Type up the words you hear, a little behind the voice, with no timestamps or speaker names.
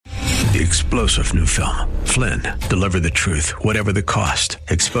The explosive new film, Flynn, deliver the truth, whatever the cost,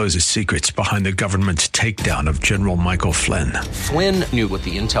 exposes secrets behind the government's takedown of General Michael Flynn. Flynn knew what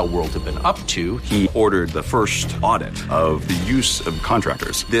the intel world had been up to. He ordered the first audit of the use of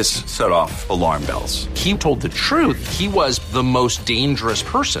contractors. This set off alarm bells. He told the truth. He was the most dangerous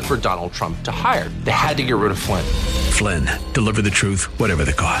person for Donald Trump to hire. They had to get rid of Flynn. Flynn, deliver the truth, whatever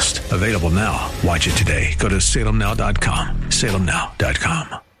the cost. Available now. Watch it today. Go to salemnow.com.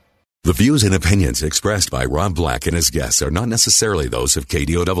 salemnow.com. The views and opinions expressed by Rob Black and his guests are not necessarily those of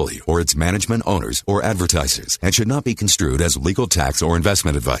KDOW or its management, owners, or advertisers and should not be construed as legal, tax, or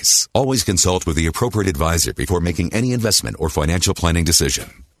investment advice. Always consult with the appropriate advisor before making any investment or financial planning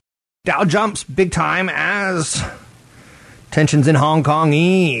decision. Dow jumps big time as tensions in Hong Kong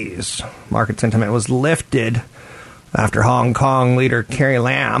ease. Market sentiment was lifted after Hong Kong leader Carrie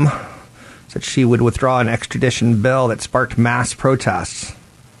Lam said she would withdraw an extradition bill that sparked mass protests.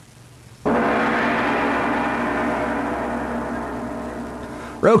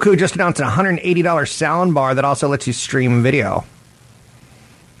 Roku just announced a $180 soundbar that also lets you stream video.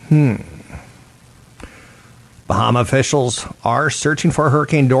 Bahama officials are searching for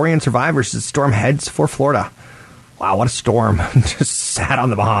Hurricane Dorian survivors as the storm heads for Florida. Wow, what a storm. Just sat on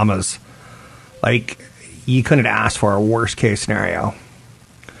the Bahamas. Like, you couldn't ask for a worst case scenario.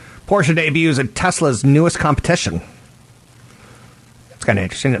 Porsche debuts at Tesla's newest competition. It's kind of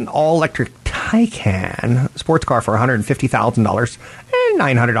interesting. An all-electric Taycan sports car for $150,000 and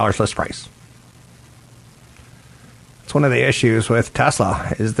 $900 list price. It's one of the issues with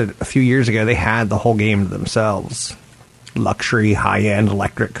Tesla is that a few years ago they had the whole game to themselves. Luxury, high-end,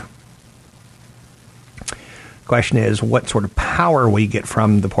 electric. Question is, what sort of power will you get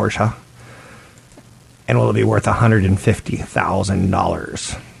from the Porsche? And will it be worth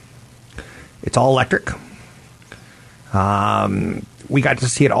 $150,000? It's all electric. We got to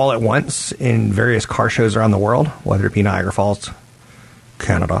see it all at once in various car shows around the world, whether it be Niagara Falls,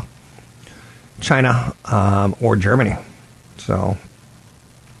 Canada, China, or Germany. So,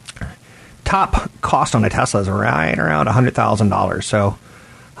 top cost on a Tesla is right around $100,000. So,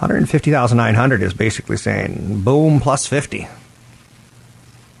 $150,900 is basically saying boom plus 50.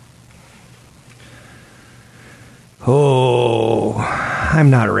 Oh, I'm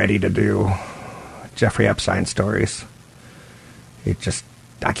not ready to do Jeffrey Epstein stories.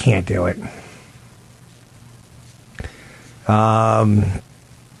 I can't do it.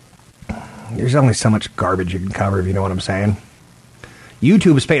 There's only so much garbage you can cover, if you know what I'm saying.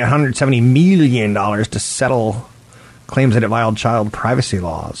 YouTube has paid $170 million to settle claims that it violated child privacy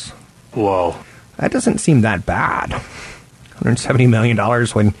laws. Whoa. That doesn't seem that bad. $170 million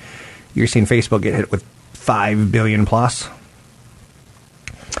when you're seeing Facebook get hit with $5 billion plus.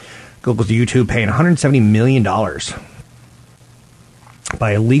 Google's YouTube paying $170 million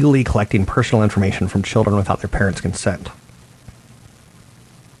by illegally collecting personal information from children without their parents' consent.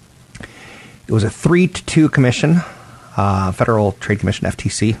 It was a 3-2 commission, Federal Trade Commission,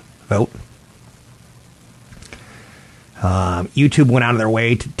 FTC, vote. YouTube went out of their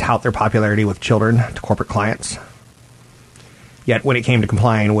way to tout their popularity with children to corporate clients. Yet when it came to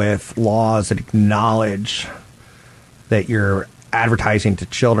complying with laws that acknowledge that you're advertising to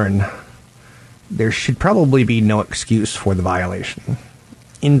children, there should probably be no excuse for the violation.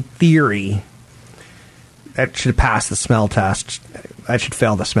 In theory, that should pass the smell test. That should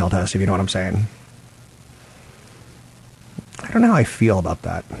fail the smell test, if you know what I'm saying. I don't know how I feel about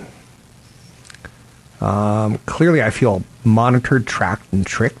that. Clearly, I feel monitored, tracked, and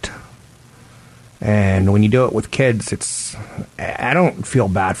tricked. And when you do it with kids, I don't feel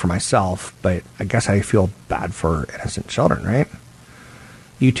bad for myself, but I guess I feel bad for innocent children, right?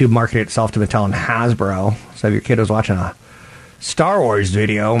 YouTube marketed itself to Mattel and Hasbro. So if your kid was watching a Star Wars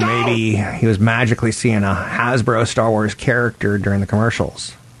video, maybe he was magically seeing a Hasbro Star Wars character during the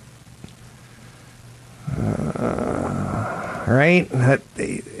commercials. Right?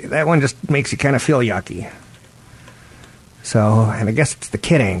 That one just makes you kind of feel yucky. So, and I guess it's the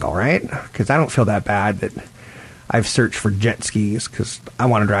kid angle, right? Because I don't feel that bad that I've searched for jet skis because I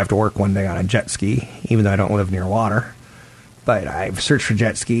want to drive to work one day on a jet ski, even though I don't live near water. But I've searched for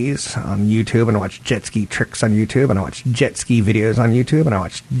jet skis on YouTube, and I watch jet ski tricks on YouTube, and I watch jet ski videos on YouTube, and I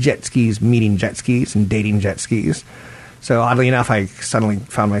watch jet skis meeting jet skis and dating jet skis. So oddly enough, I suddenly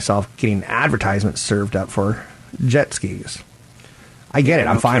found myself getting advertisements served up for jet skis. I get it.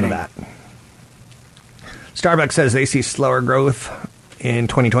 I'm fine with that. Starbucks says they see slower growth in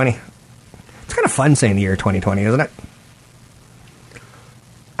 2020. It's kind of fun saying the year 2020, isn't it?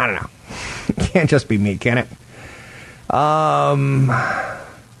 I don't know. It can't just be me, can it? Hong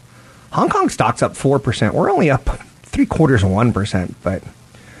Kong stock's up 4%. We're only up 0.75%, but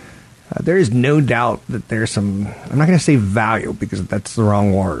There is no doubt that there's some, I'm not going to say value because that's the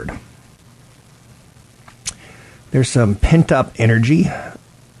wrong word. There's some pent-up energy,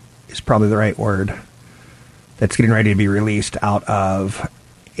 is probably the right word, that's getting ready to be released out of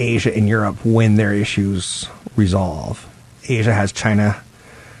Asia and Europe when their issues resolve. Asia has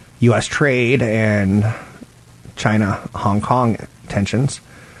China-U.S. trade and China-Hong Kong tensions,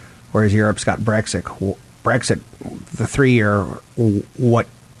 whereas Europe's got Brexit. Brexit, the 3-year, what,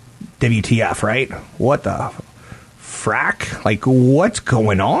 WTF, right? What the frack? Like, what's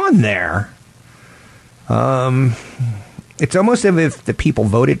going on there? It's almost as if the people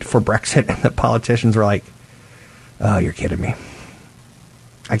voted for Brexit and the politicians were like, oh, you're kidding me.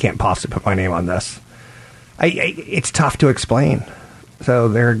 I can't possibly put my name on this. It's tough to explain. So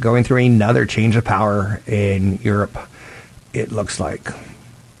they're going through another change of power in Europe, it looks like.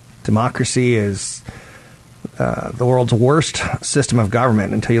 Democracy is the world's worst system of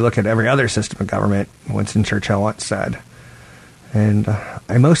government until you look at every other system of government, Winston Churchill once said. And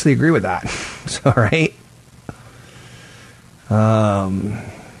I mostly agree with that. So, right?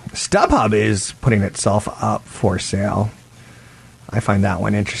 StubHub is putting itself up for sale. I find that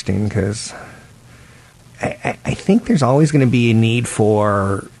one interesting because I think there's always going to be a need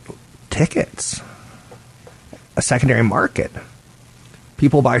for tickets, a secondary market.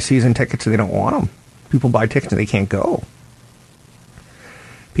 People buy season tickets and they don't want them. People buy tickets and they can't go.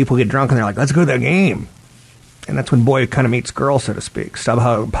 People get drunk and they're like, let's go to the game. And that's when boy kind of meets girl, so to speak.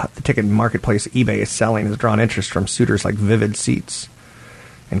 StubHub, the ticket marketplace eBay is selling, has drawn interest from suitors like Vivid Seats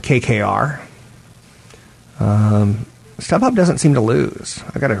and KKR. StubHub doesn't seem to lose.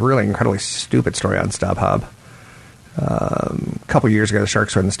 I got a really incredibly stupid story on StubHub. A couple years ago, the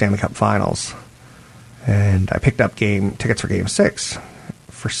Sharks were in the Stanley Cup Finals, and I picked up tickets for Game 6.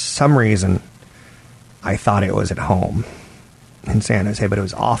 For some reason, I thought it was at home in San Jose, but it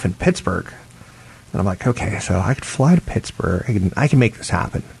was off in Pittsburgh. And I'm like, okay, so I could fly to Pittsburgh. I can make this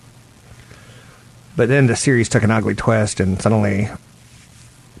happen. But then the series took an ugly twist, and suddenly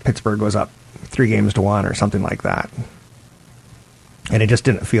Pittsburgh was up 3-1 or something like that. And it just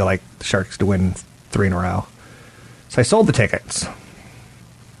didn't feel like the Sharks to win 3 in a row. So I sold the tickets.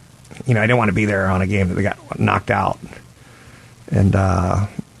 You know, I didn't want to be there on a game that they got knocked out. And I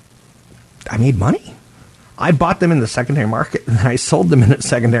made money. I bought them in the secondary market, and I sold them in the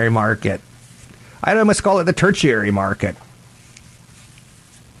secondary market. I'd almost call it the tertiary market.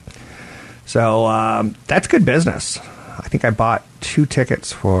 So that's good business. I think I bought 2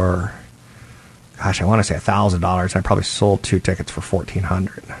 tickets for, I want to say $1,000. I probably sold 2 tickets for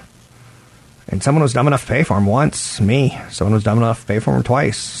 $1,400. And someone was dumb enough to pay for them once, me. Someone was dumb enough to pay for them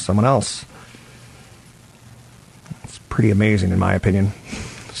twice, someone else. It's pretty amazing in my opinion.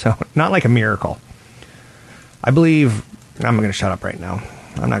 So, not like a miracle. I believe, I'm going to shut up right now.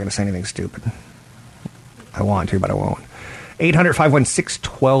 I'm not going to say anything stupid. I want to, but I won't.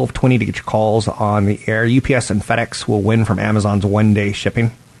 800-516-1220 to get your calls on the air. UPS and FedEx will win from Amazon's one-day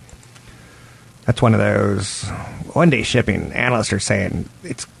shipping. That's one of those one-day shipping. Analysts are saying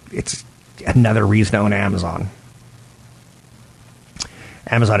it's another reason to own Amazon.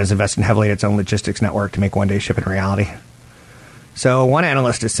 Amazon is investing heavily in its own logistics network to make one-day shipping a reality. So one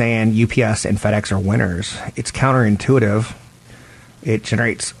analyst is saying UPS and FedEx are winners. It's counterintuitive. It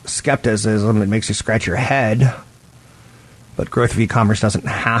generates skepticism. It makes you scratch your head. But growth of e-commerce doesn't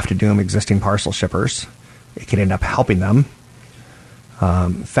have to doom existing parcel shippers. It can end up helping them.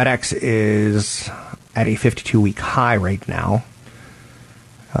 FedEx is at a 52-week high right now.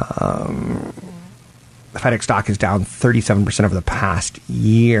 The FedEx stock is down 37% over the past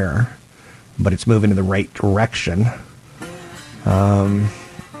year, but it's moving in the right direction.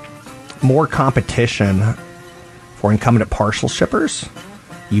 More competition for incumbent parcel shippers,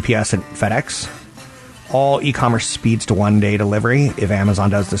 UPS and FedEx. All e-commerce speeds to one-day delivery if Amazon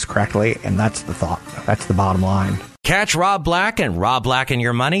does this correctly, and that's the thought. That's the bottom line. Catch Rob Black and Rob Black and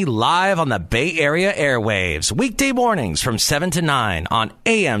Your Money live on the Bay Area airwaves, weekday mornings from 7 to 9 on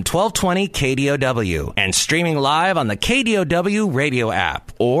AM 1220 KDOW and streaming live on the KDOW radio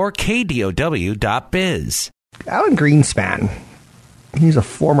app or KDOW.biz. Alan Greenspan, he's a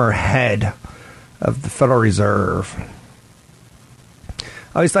former head of the Federal Reserve.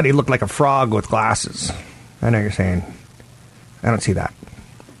 I always thought he looked like a frog with glasses. I know you're saying, I don't see that.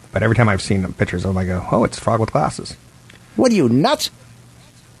 But every time I've seen pictures of him, I go, oh, it's a frog with glasses. What are you, nuts?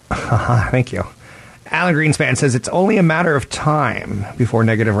 Thank you. Alan Greenspan says it's only a matter of time before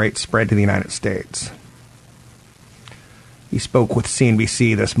negative rates spread to the United States. He spoke with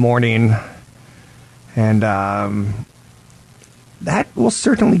CNBC this morning, and that will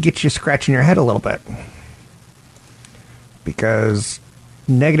certainly get you scratching your head a little bit. Because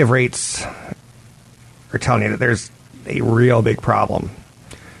negative rates are telling you that there's a real big problem.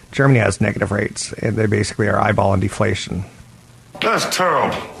 Germany has negative rates, and they basically are eyeballing deflation. That's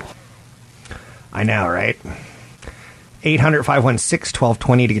terrible. I know, right?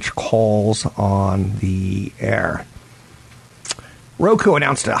 800-516-1220 to get your calls on the air. Roku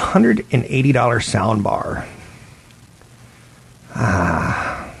announced a $180 soundbar.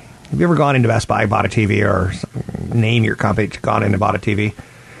 Have you ever gone into Best Buy, bought a TV, or name your company, gone in and bought a TV?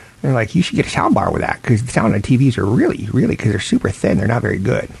 They're like, you should get a soundbar with that, because the sound on TVs are really, because they're super thin, they're not very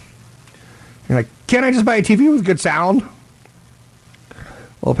good. You're like, can't I just buy a TV with good sound?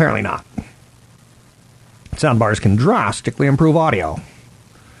 Well, apparently not. Soundbars can drastically improve audio.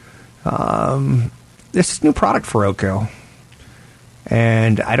 This is a new product for Roku.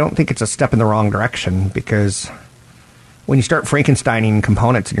 And I don't think it's a step in the wrong direction, because when you start Frankensteining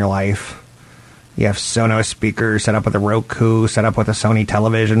components in your life, you have Sonos speakers set up with a Roku, set up with a Sony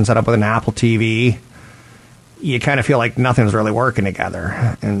television, set up with an Apple TV. You kind of feel like nothing's really working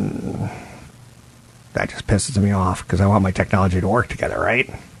together. And that just pisses me off, because I want my technology to work together, right?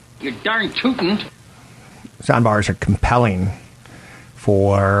 You're darn tootin'. Soundbars are compelling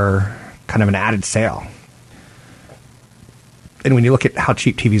for kind of an added sale. And when you look at how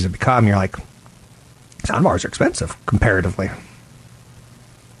cheap TVs have become, you're like, soundbars are expensive comparatively.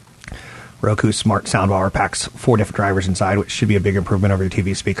 Roku's smart soundbar packs 4 different drivers inside, which should be a big improvement over your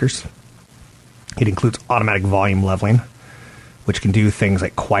TV speakers. It includes automatic volume leveling, which can do things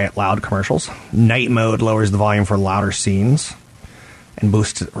like quiet, loud commercials. Night mode lowers the volume for louder scenes and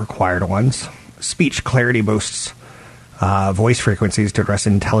boosts required ones. Speech clarity boosts voice frequencies to address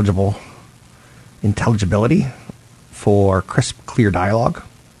intelligibility for crisp, clear dialogue.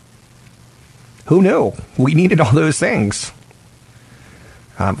 Who knew? We needed all those things.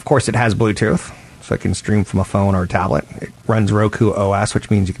 Of course, it has Bluetooth, so it can stream from a phone or a tablet. It runs Roku OS, which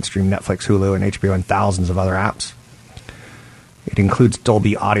means you can stream Netflix, Hulu, and HBO, and thousands of other apps. It includes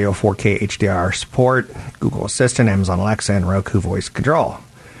Dolby Audio 4K HDR support, Google Assistant, Amazon Alexa, and Roku voice control.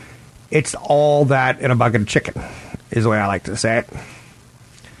 It's all that in a bucket of chicken, is the way I like to say it.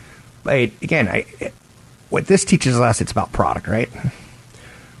 But again, what this teaches us, it's about product, right?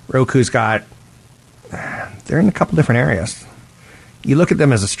 Roku's got, they're in a couple different areas. You look at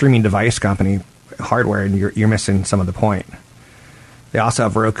them as a streaming device company, hardware, and you're missing some of the point. They also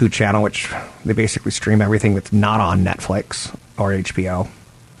have Roku Channel, which they basically stream everything that's not on Netflix or HBO.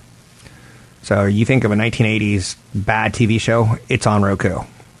 So you think of a 1980s bad TV show, it's on Roku.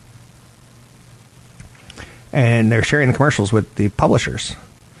 And they're sharing the commercials with the publishers.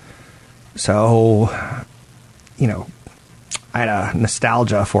 So, you know, I had a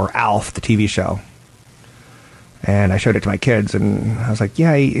nostalgia for Alf, the TV show. And I showed it to my kids, and I was like,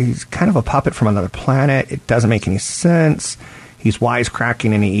 yeah, he's kind of a puppet from another planet. It doesn't make any sense. He's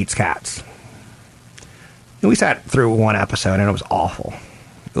wisecracking, and he eats cats. And we sat through one episode, and it was awful.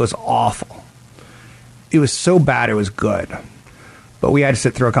 It was awful. It was so bad it was good. But we had to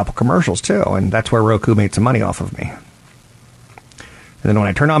sit through a couple commercials, too, and that's where Roku made some money off of me. And then when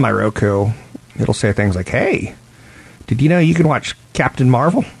I turn on my Roku, it'll say things like, hey, did you know you can watch Captain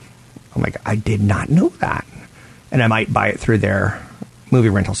Marvel? I'm like, I did not know that. And I might buy it through their movie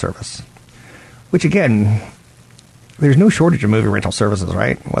rental service. Which, again, there's no shortage of movie rental services,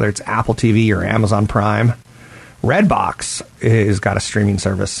 right? Whether it's Apple TV or Amazon Prime. Redbox has got a streaming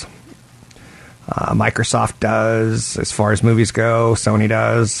service. Microsoft does, as far as movies go. Sony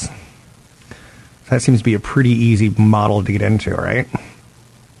does. That seems to be a pretty easy model to get into, right?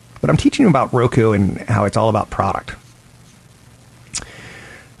 But I'm teaching you about Roku and how it's all about product.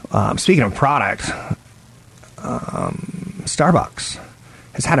 Speaking of product, Starbucks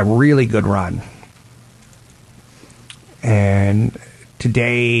has had a really good run. And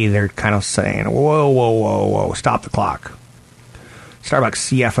today they're kind of saying, whoa, stop the clock. Starbucks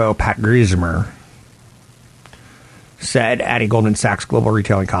CFO Pat Griesemer said at a Goldman Sachs Global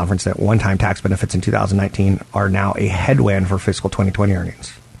Retailing Conference that one-time tax benefits in 2019 are now a headwind for fiscal 2020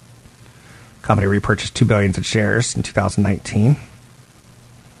 earnings. The company repurchased $2 billion in shares in 2019.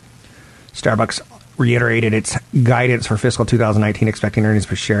 Starbucks reiterated its guidance for fiscal 2019, expecting earnings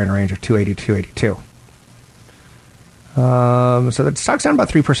per share in a range of $2.80 to $2.82. So the stock's down about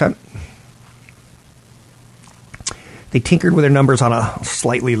 3%. They tinkered with their numbers on a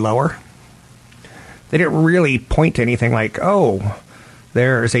slightly lower. They didn't really point to anything like, oh,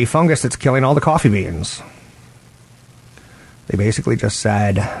 there's a fungus that's killing all the coffee beans. They basically just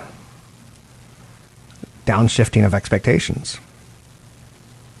said downshifting of expectations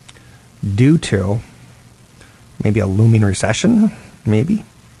due to maybe a looming recession, maybe.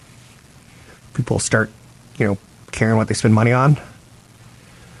 People start, caring what they spend money on.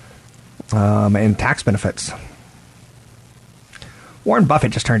 and tax benefits. Warren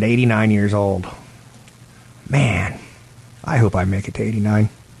Buffett just turned 89 years old. Man, I hope I make it to 89.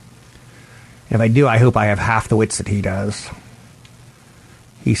 And if I do, I hope I have half the wits that he does.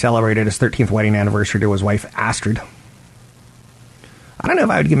 He celebrated his 13th wedding anniversary to his wife, Astrid. I don't know if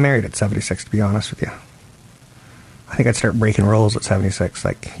I would get married at 76, to be honest with you. I think I'd start breaking rules at 76.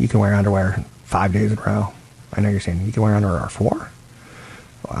 Like, you can wear underwear 5 days in a row. I know you're saying, you can wear underwear 4? Well,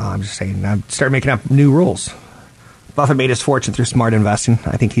 I'm just saying, I'd start making up new rules. Buffett made his fortune through smart investing.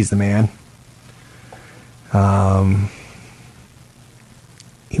 I think he's the man.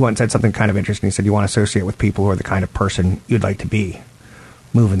 He once said something kind of interesting. He said, you want to associate with people who are the kind of person you'd like to be.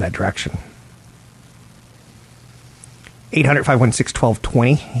 Move in that direction.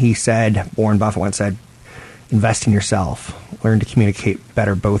 800-516-1220. He said, Warren Buffett once said, invest in yourself. Learn to communicate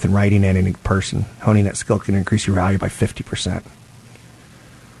better both in writing and in person. Honing that skill can increase your value by 50%.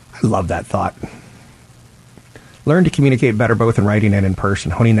 I love that thought. Learn to communicate better both in writing and in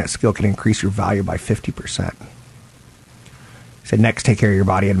person. Honing that skill can increase your value by 50%. He said, next, take care of your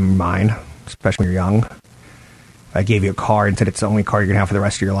body and mind, especially when you're young. If I gave you a car and said it's the only car you're going to have for the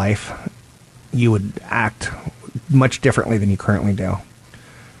rest of your life, you would act much differently than you currently do.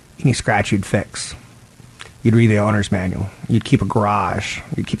 Any scratch, you'd fix. You'd read the owner's manual. You'd keep a garage.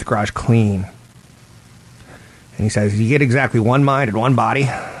 You'd keep the garage clean. And he says, you get exactly one mind and one body,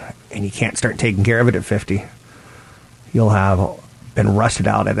 and you can't start taking care of it at 50. You'll have been rusted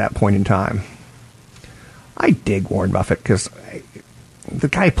out at that point in time. I dig Warren Buffett because the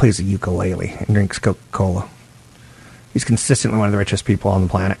guy plays a ukulele and drinks Coca-Cola. He's consistently one of the richest people on the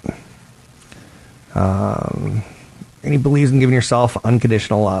planet. And he believes in giving yourself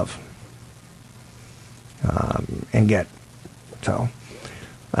unconditional love. So,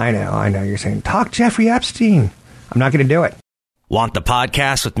 I know, you're saying, talk Jeffrey Epstein. I'm not going to do it. Want the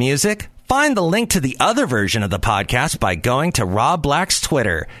podcast with music? Find the link to the other version of the podcast by going to Rob Black's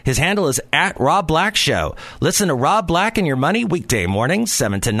Twitter. His handle is @RobBlackShow. Listen to Rob Black and Your Money weekday mornings,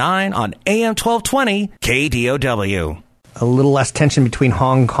 7 to 9 on AM 1220 KDOW. A little less tension between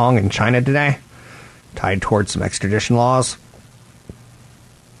Hong Kong and China today, tied towards some extradition laws.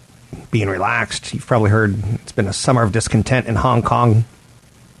 Being relaxed. You've probably heard it's been a summer of discontent in Hong Kong.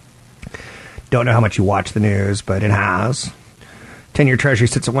 Don't know how much you watch the news, but it has. 10-year Treasury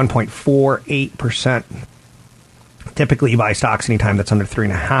sits at 1.48%. Typically, you buy stocks anytime that's under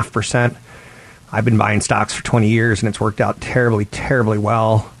 3.5%. I've been buying stocks for 20 years, and it's worked out terribly, terribly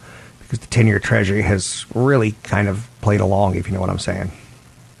well because the 10-year Treasury has really kind of played along, if you know what I'm saying.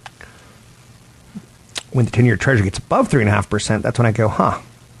 When the 10-year Treasury gets above 3.5%, that's when I go,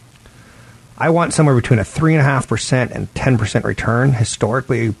 I want somewhere between a 3.5% and 10% return.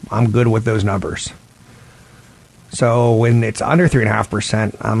 Historically, I'm good with those numbers. So when it's under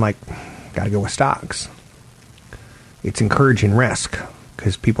 3.5%, I'm like, got to go with stocks. It's encouraging risk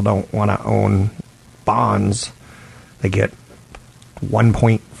because people don't want to own bonds. They get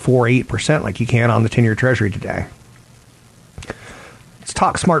 1.48% like you can on the 10-year Treasury today. Let's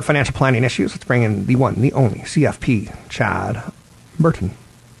talk smart financial planning issues. Let's bring in the one, the only CFP, Chad Burton.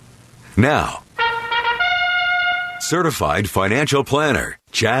 Now, Certified Financial Planner,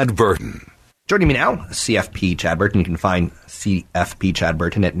 Chad Burton. Joining me now, CFP Chad Burton. You can find CFP Chad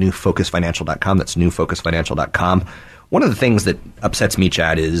Burton at newfocusfinancial.com. That's newfocusfinancial.com. One of the things that upsets me,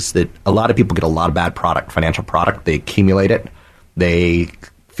 Chad, is that a lot of people get a lot of bad financial product. They accumulate it. They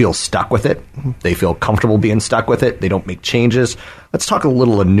feel stuck with it. They feel comfortable being stuck with it. They don't make changes. Let's talk a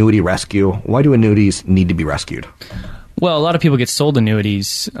little annuity rescue. Why do annuities need to be rescued? Well, a lot of people get sold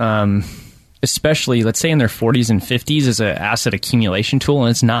annuities, especially, let's say, in their 40s and 50s as an asset accumulation tool, and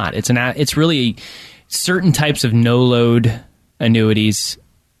it's not. It's really certain types of no-load annuities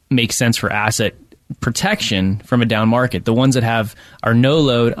make sense for asset protection from a down market. The ones that are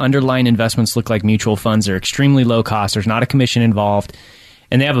no-load, underlying investments look like mutual funds. They're extremely low cost. There's not a commission involved.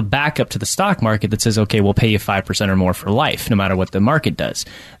 And they have a backup to the stock market that says, okay, we'll pay you 5% or more for life, no matter what the market does.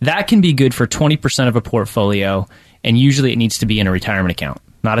 That can be good for 20% of a portfolio, and usually it needs to be in a retirement account,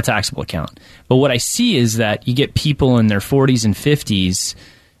 not a taxable account. But what I see is that you get people in their 40s and 50s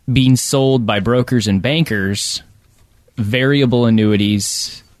being sold by brokers and bankers variable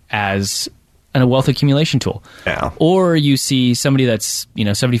annuities as a wealth accumulation tool. Yeah. Or you see somebody that's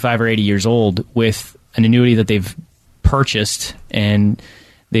 75 or 80 years old with an annuity that they've purchased and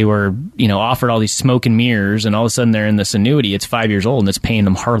they were offered all these smoke and mirrors, and all of a sudden they're in this annuity. It's 5 years old and it's paying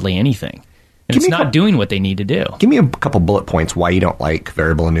them hardly anything. And it's not doing what they need to do. Give me a couple bullet points why you don't like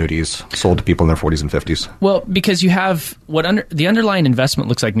variable annuities sold to people in their 40s and 50s. Well, because you have the underlying investment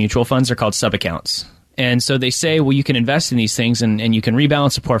looks like mutual funds. They're called sub-accounts. And so they say, well, you can invest in these things and you can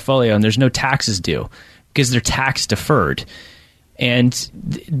rebalance the portfolio and there's no taxes due because they're tax deferred. And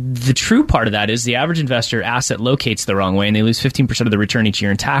the true part of that is the average investor asset locates the wrong way and they lose 15% of the return each year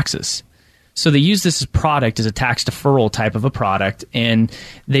in taxes. So they use this product as a tax deferral type of a product, and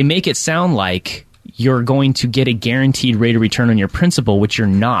they make it sound like you're going to get a guaranteed rate of return on your principal, which you're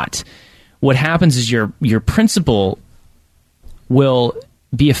not. What happens is your principal will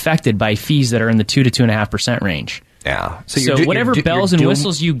be affected by fees that are in the 2 to 2.5% range. Yeah. So whatever bells and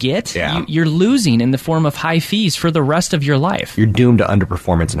whistles you get, you're losing in the form of high fees for the rest of your life. You're doomed to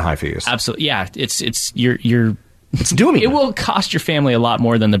underperformance and high fees. Absolutely. Yeah. It's dooming. It will cost your family a lot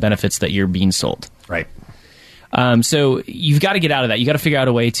more than the benefits that you're being sold. Right. So you've got to get out of that. You got to figure out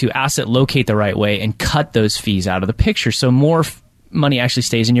a way to asset locate the right way and cut those fees out of the picture so more money actually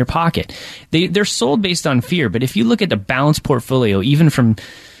stays in your pocket. They're sold based on fear, but if you look at the balanced portfolio, even from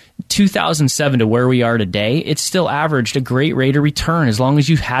 2007 to where we are today, it's still averaged a great rate of return as long as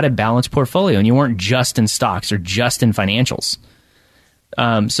you've had a balanced portfolio and you weren't just in stocks or just in financials.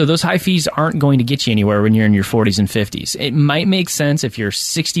 So those high fees aren't going to get you anywhere when you're in your 40s and 50s. It might make sense if you're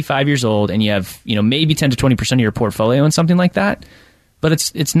 65 years old and you have, maybe 10 to 20% of your portfolio in something like that, but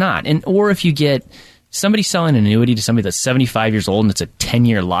it's not. Or if you get somebody selling an annuity to somebody that's 75 years old and it's a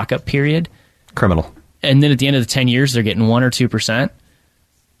 10-year lockup period. Criminal. And then at the end of the 10 years, they're getting 1 or 2%.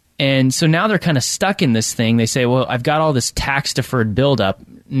 And so now they're kind of stuck in this thing. They say, well, I've got all this tax-deferred buildup.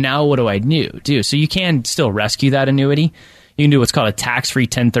 Now what do I do? So you can still rescue that annuity. You can do what's called a tax-free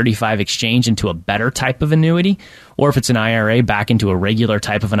 1035 exchange into a better type of annuity. Or if it's an IRA, back into a regular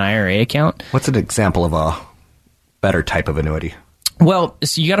type of an IRA account. What's an example of a better type of annuity? Well,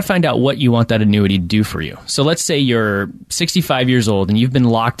 so you got to find out what you want that annuity to do for you. So let's say you're 65 years old and you've been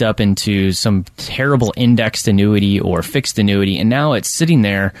locked up into some terrible indexed annuity or fixed annuity, and now it's sitting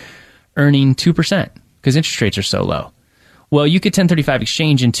there earning 2% because interest rates are so low. Well, you could 1035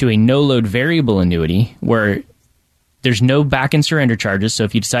 exchange into a no-load variable annuity where there's no back-end surrender charges. So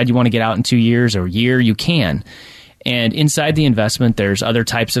if you decide you want to get out in 2 years or a year, you can. And inside the investment, there's other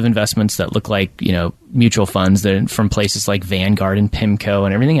types of investments that look like, mutual funds that from places like Vanguard and PIMCO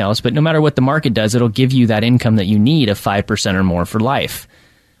and everything else. But no matter what the market does, it'll give you that income that you need of 5% or more for life.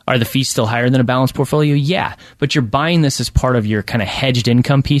 Are the fees still higher than a balanced portfolio? Yeah. But you're buying this as part of your kind of hedged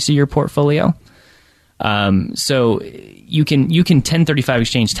income piece of your portfolio. So you can 1035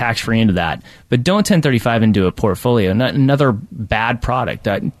 exchange tax-free into that, but don't 1035 into a portfolio. Not another bad product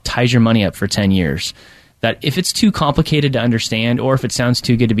that ties your money up for 10 years. That if it's too complicated to understand or if it sounds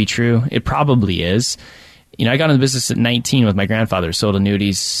too good to be true, it probably is. I got into the business at 19 with my grandfather, sold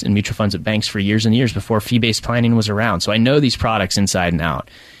annuities and mutual funds at banks for years and years before fee-based planning was around. So I know these products inside and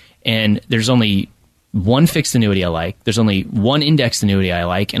out. And there's only one fixed annuity I like, there's only one indexed annuity I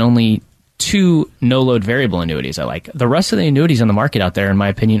like, and only 2 no-load variable annuities I like. The rest of the annuities on the market out there, in my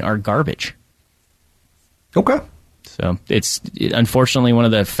opinion, are garbage. Okay. So it's unfortunately one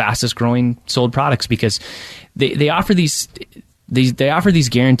of the fastest growing sold products because they offer these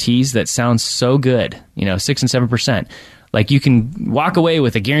guarantees that sound so good, 6 and 7%. Like you can walk away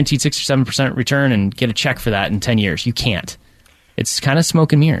with a guaranteed 6 or 7% return and get a check for that in 10 years. You can't. It's kind of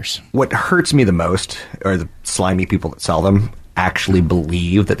smoke and mirrors. What hurts me the most are the slimy people that sell them actually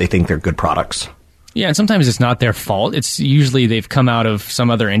believe that they think they're good products. Yeah, and sometimes it's not their fault. It's usually they've come out of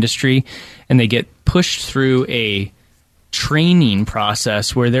some other industry and they get pushed through a training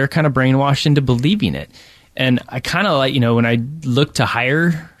process where they're kind of brainwashed into believing it. And I kind of like, when I look to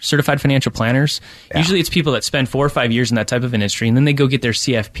hire certified financial planners, usually it's people that spend 4 or 5 years in that type of industry and then they go get their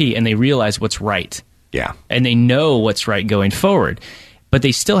CFP and they realize what's right. Yeah. And they know what's right going forward. But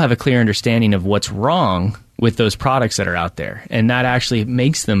they still have a clear understanding of what's wrong with those products that are out there. And that actually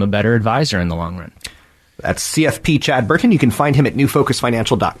makes them a better advisor in the long run. That's CFP Chad Burton. You can find him at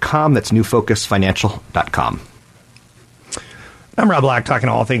newfocusfinancial.com. That's newfocusfinancial.com. I'm Rob Black, talking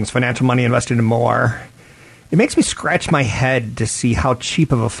all things financial, money, invested, and more. It makes me scratch my head to see how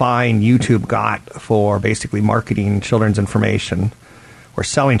cheap of a fine YouTube got for basically marketing children's information or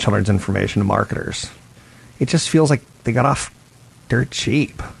selling children's information to marketers. It just feels like they got off dirt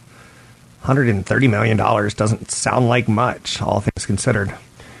cheap. $130 million doesn't sound like much, all things considered.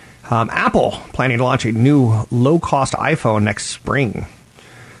 Apple planning to launch a new low-cost iPhone next spring.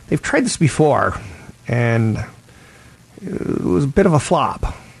 They've tried this before, and it was a bit of a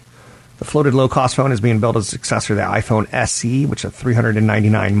flop. The floated low-cost phone is being built as a successor to the iPhone SE, which is a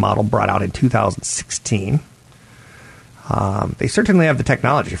 $399 model brought out in 2016. They certainly have the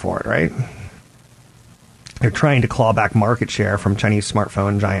technology for it, right? They're trying to claw back market share from Chinese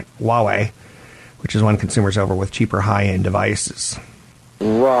smartphone giant Huawei, which has won consumers over with cheaper high-end devices.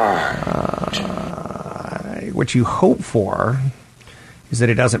 Right. what you hope for is that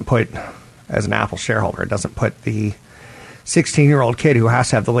it doesn't put, as an Apple shareholder, it doesn't put the 16-year-old kid who has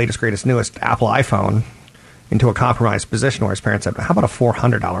to have the latest, greatest, newest Apple iPhone into a compromised position where his parents said, how about a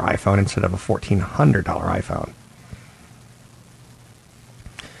 $400 iPhone instead of a $1,400 iPhone?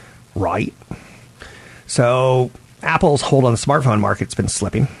 Right. So Apple's hold on the smartphone market's been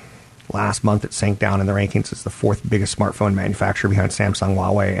slipping. Last month, it sank down in the rankings as the fourth biggest smartphone manufacturer behind Samsung,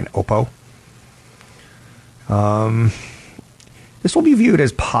 Huawei, and Oppo. This will be viewed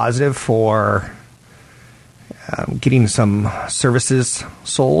as positive for getting some services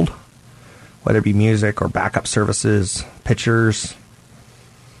sold, whether it be music or backup services, pictures,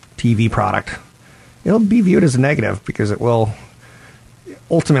 TV product. It'll be viewed as a negative because it will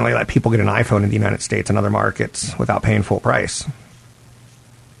ultimately let people get an iPhone in the United States and other markets without paying full price.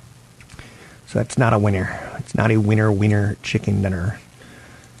 So that's not a winner. It's not a winner chicken dinner.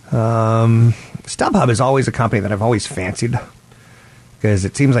 StubHub is always a company that I've always fancied because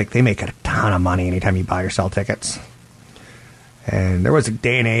it seems like they make a ton of money anytime you buy or sell tickets. And there was a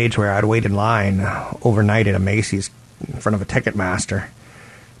day and age where I'd wait in line overnight at a Macy's in front of a Ticketmaster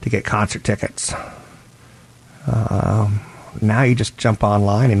to get concert tickets. Now you just jump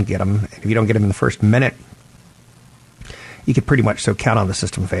online and get them. And if you don't get them in the first minute, you could pretty much so count on the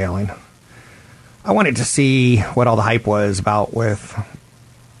system failing. I wanted to see what all the hype was about with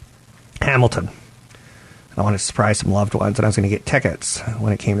Hamilton. I wanted to surprise some loved ones, and I was going to get tickets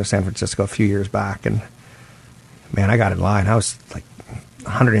when it came to San Francisco a few years back. And, man, I got in line. I was like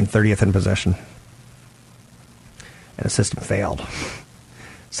 130th in position. And the system failed.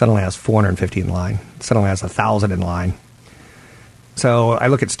 Suddenly I was 450 in line. Suddenly I was 1,000 in line. So I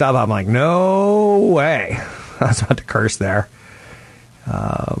look at StubHub, I'm like, no way. I was about to curse there.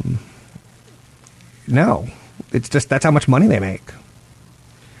 No. It's just, that's how much money they make.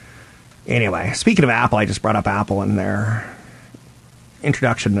 Anyway, speaking of Apple, I just brought up Apple and their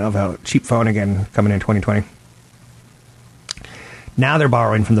introduction of a cheap phone again coming in 2020. Now they're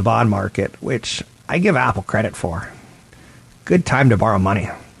borrowing from the bond market, which I give Apple credit for. Good time to borrow money.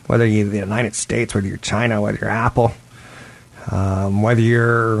 Whether you're the United States, whether you're China, whether you're Apple, whether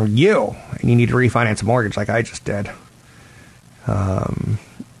you're you and you need to refinance a mortgage like I just did.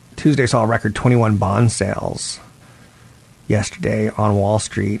 Tuesday saw a record 21 bond sales yesterday on Wall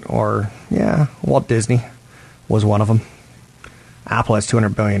Street, or Walt Disney was one of them. Apple has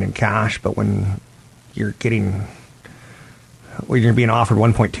 $200 billion in cash, but when you're being offered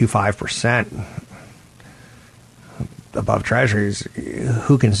 1.25% above treasuries,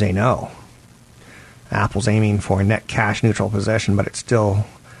 who can say no? Apple's aiming for a net cash neutral position, but it still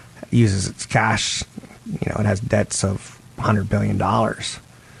uses its cash. It has debts of $100 billion.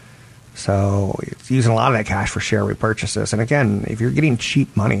 So it's using a lot of that cash for share repurchases. And again, if you're getting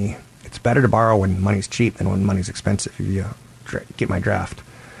cheap money, it's better to borrow when money's cheap than when money's expensive, if you get my draft.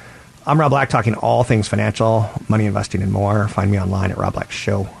 I'm Rob Black, talking all things financial, money, investing, and more. Find me online at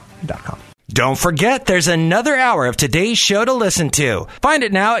robblackshow.com. Don't forget, there's another hour of today's show to listen to. Find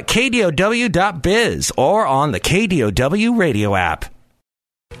it now at KDOW.biz or on the KDOW radio app.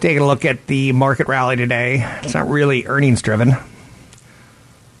 Taking a look at the market rally today. It's not really earnings driven.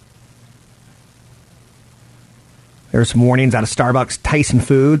 There's some warnings out of Starbucks, Tyson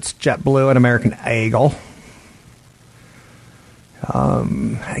Foods, JetBlue, and American Eagle.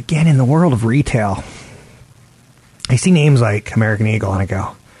 Again, in the world of retail, I see names like American Eagle and I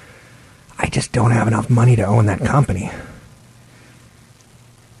go, I just don't have enough money to own that company.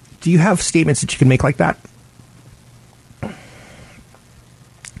 Do you have statements that you can make like that?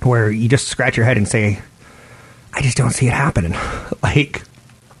 Where you just scratch your head and say, I just don't see it happening. Like,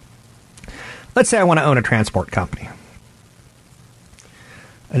 let's say I want to own a transport company.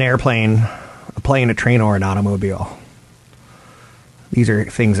 An airplane, a plane, a train, or an automobile. These are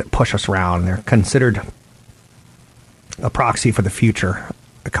things that push us around. They're considered a proxy for the future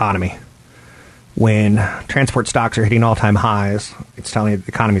economy. When transport stocks are hitting all-time highs, it's telling you the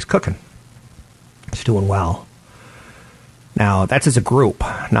economy's cooking. It's doing well. Now, that's as a group,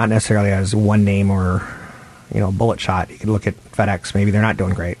 not necessarily as one name or, bullet shot. You can look at FedEx. Maybe they're not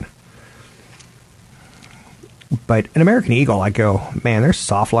doing great. But in American Eagle, I go, man, there's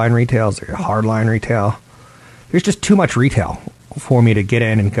soft line retail, there's hard line retail. There's just too much retail for me to get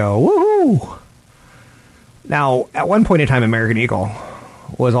in and go, woohoo! Now, at one point in time, American Eagle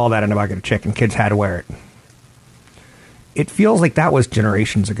was all that in a bucket of chicken. Kids had to wear it. It feels like that was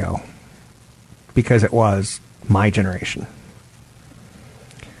generations ago because it was my generation.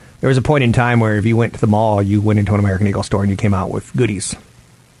 There was a point in time where if you went to the mall, you went into an American Eagle store and you came out with goodies.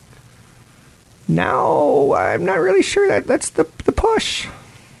 Now, I'm not really sure that's the push.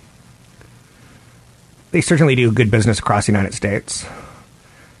 they certainly do good business across the United States.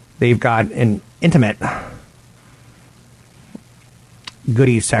 They've got an intimate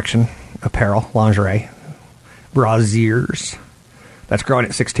goodies section, apparel, lingerie, brasiers. That's growing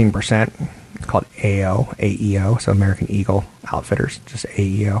at 16%. It's called AEO, so American Eagle Outfitters, just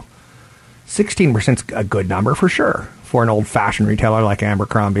AEO. 16% is a good number for sure for an old-fashioned retailer like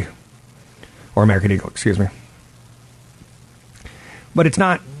Abercrombie or American Eagle, excuse me. But it's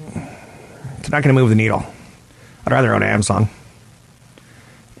not going to move the needle. I'd rather own Amazon.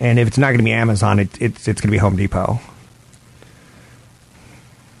 And if it's not going to be Amazon, it's going to be Home Depot.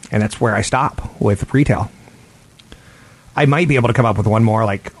 And that's where I stop with retail. I might be able to come up with one more,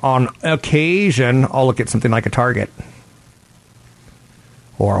 like on occasion, I'll look at something like a Target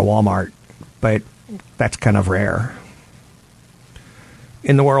or a Walmart, but that's kind of rare.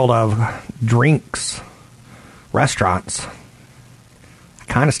 In the world of drinks, restaurants, I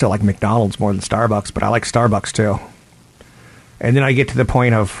kind of still like McDonald's more than Starbucks, but I like Starbucks too. And then I get to the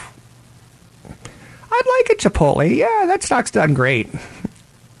point of, I'd like a Chipotle. Yeah, that stock's done great.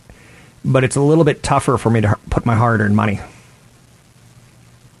 But it's a little bit tougher for me to put my hard-earned money.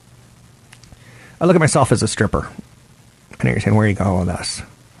 I look at myself as a stripper. I know you're saying, where are you going with this?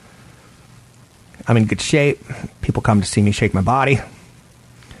 I'm in good shape. People come to see me shake my body.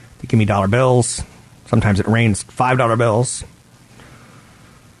 They give me dollar bills. Sometimes it rains $5 bills.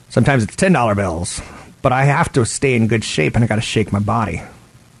 Sometimes it's $10 bills. But I have to stay in good shape, and I got to shake my body.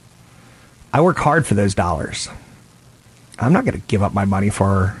 I work hard for those dollars. I'm not going to give up my money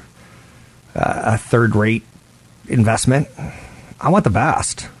for a third-rate investment. I want the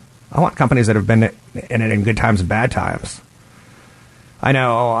best. I want companies that have been in it in good times and bad times. I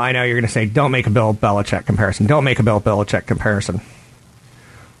know you're going to say, don't make a Bill Belichick comparison. Don't make a Bill Belichick comparison.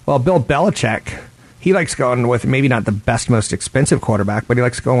 Well, Bill Belichick, he likes going with maybe not the best, most expensive quarterback, but he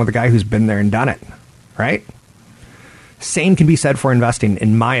likes going with a guy who's been there and done it, right? Same can be said for investing,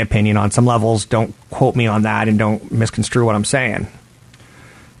 in my opinion, on some levels. Don't quote me on that and don't misconstrue what I'm saying.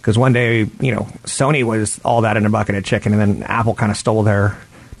 Because one day, Sony was all that in a bucket of chicken, and then Apple kind of stole their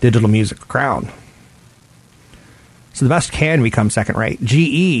digital music crown. So the best can become second rate.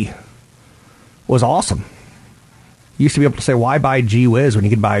 GE was awesome. You used to be able to say, why buy Gee Whiz when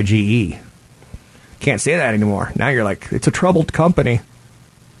you could buy a GE? Can't say that anymore. Now you're like, it's a troubled company.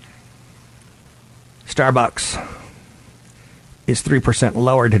 Starbucks is 3%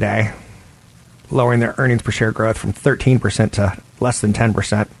 lower today, lowering their earnings per share growth from 13% to less than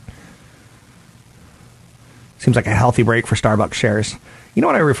 10%. Seems like a healthy break for Starbucks shares. You know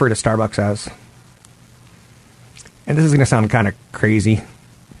what I refer to Starbucks as? And this is going to sound kind of crazy.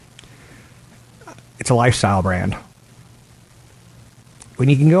 It's a lifestyle brand. When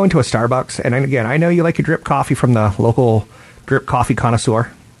you can go into a Starbucks, and again, I know you like your drip coffee from the local drip coffee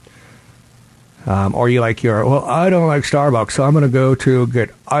connoisseur. Or you like I don't like Starbucks, so I'm going to go to get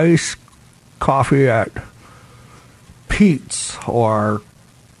iced coffee at Pete's or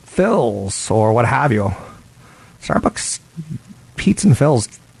Phil's or what have you. Starbucks, Pete's and Phil's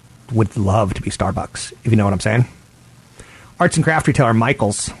would love to be Starbucks, if you know what I'm saying. Arts and craft retailer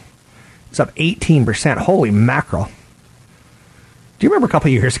Michaels is up 18%. Holy mackerel. Do you remember a couple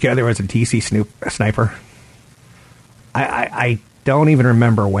of years ago there was a DC sniper? I don't even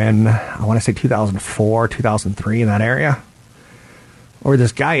remember when. I want to say 2004, 2003, in that area. Or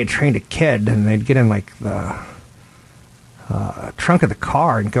this guy had trained a kid, and they'd get in like the trunk of the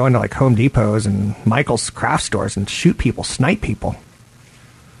car and go into like Home Depots and Michael's craft stores and shoot people, snipe people.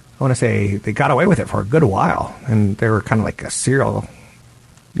 I want to say they got away with it for a good while, and they were kind of like a serial,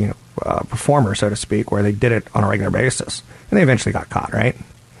 performer, so to speak, where they did it on a regular basis, and they eventually got caught, right?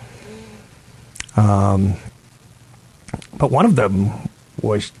 But one person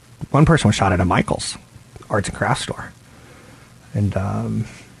was shot at a Michael's arts and crafts store, and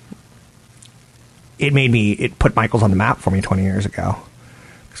it put Michael's on the map for me 20 years ago.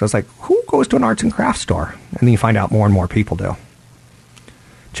 So I was like, who goes to an arts and crafts store? And then you find out more and more people do.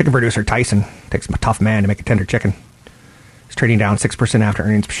 Chicken producer Tyson takes a tough man to make a tender chicken. He's trading down 6% after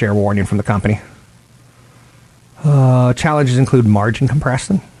earnings per share warning from the company. Challenges include margin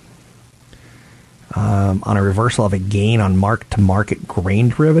compression on a reversal of a gain on mark-to-market grain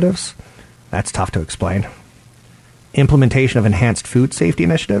derivatives. That's tough to explain. Implementation of enhanced food safety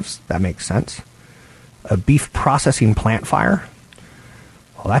initiatives. That makes sense. A beef processing plant fire.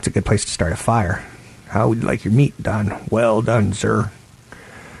 Well, that's a good place to start a fire. How would you like your meat done? Well done, sir.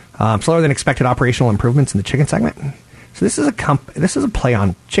 Slower than expected operational improvements in the chicken segment. So this is a play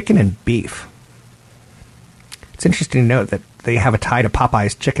on chicken and beef. It's interesting to note that they have a tie to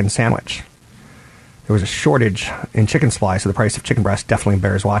Popeye's chicken sandwich. There was a shortage in chicken supply, so the price of chicken breast definitely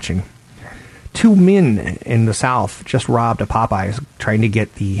bears watching. 2 men in the South just robbed a Popeyes trying to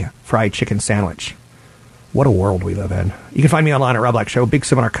get the fried chicken sandwich. What a world we live in. You can find me online at Rob Black Show. Big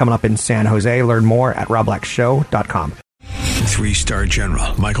seminar coming up in San Jose. Learn more at robblackshow.com. 3-star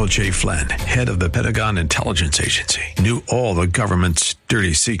General Michael J. Flynn, head of the Pentagon Intelligence Agency, knew all the government's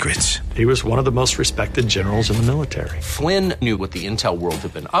dirty secrets. He was one of the most respected generals in the military. Flynn knew what the intel world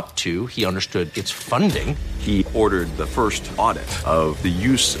had been up to. He understood its funding. He ordered the first audit of the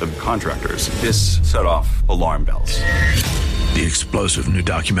use of contractors. This set off alarm bells. The explosive new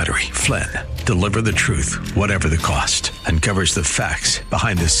documentary, Flynn, Deliver the Truth, Whatever the Cost, uncovers the facts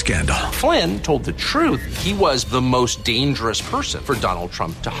behind this scandal. Flynn told the truth. He was the most dangerous person for Donald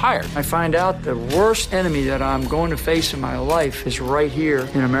Trump to hire. I find out the worst enemy that I'm going to face in my life is right here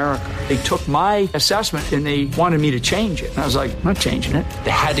in America. They took my assessment and they wanted me to change it. And I was like, I'm not changing it.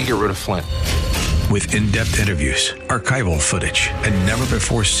 They had to get rid of Flynn. With in-depth interviews, archival footage, and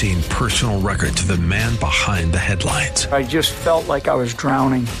never-before-seen personal records of the man behind the headlines. I just felt like I was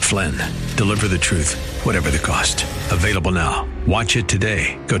drowning. Flynn, Deliver the Truth, Whatever the Cost. Available now. Watch it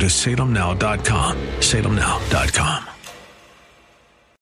today. Go to salemnow.com. salemnow.com.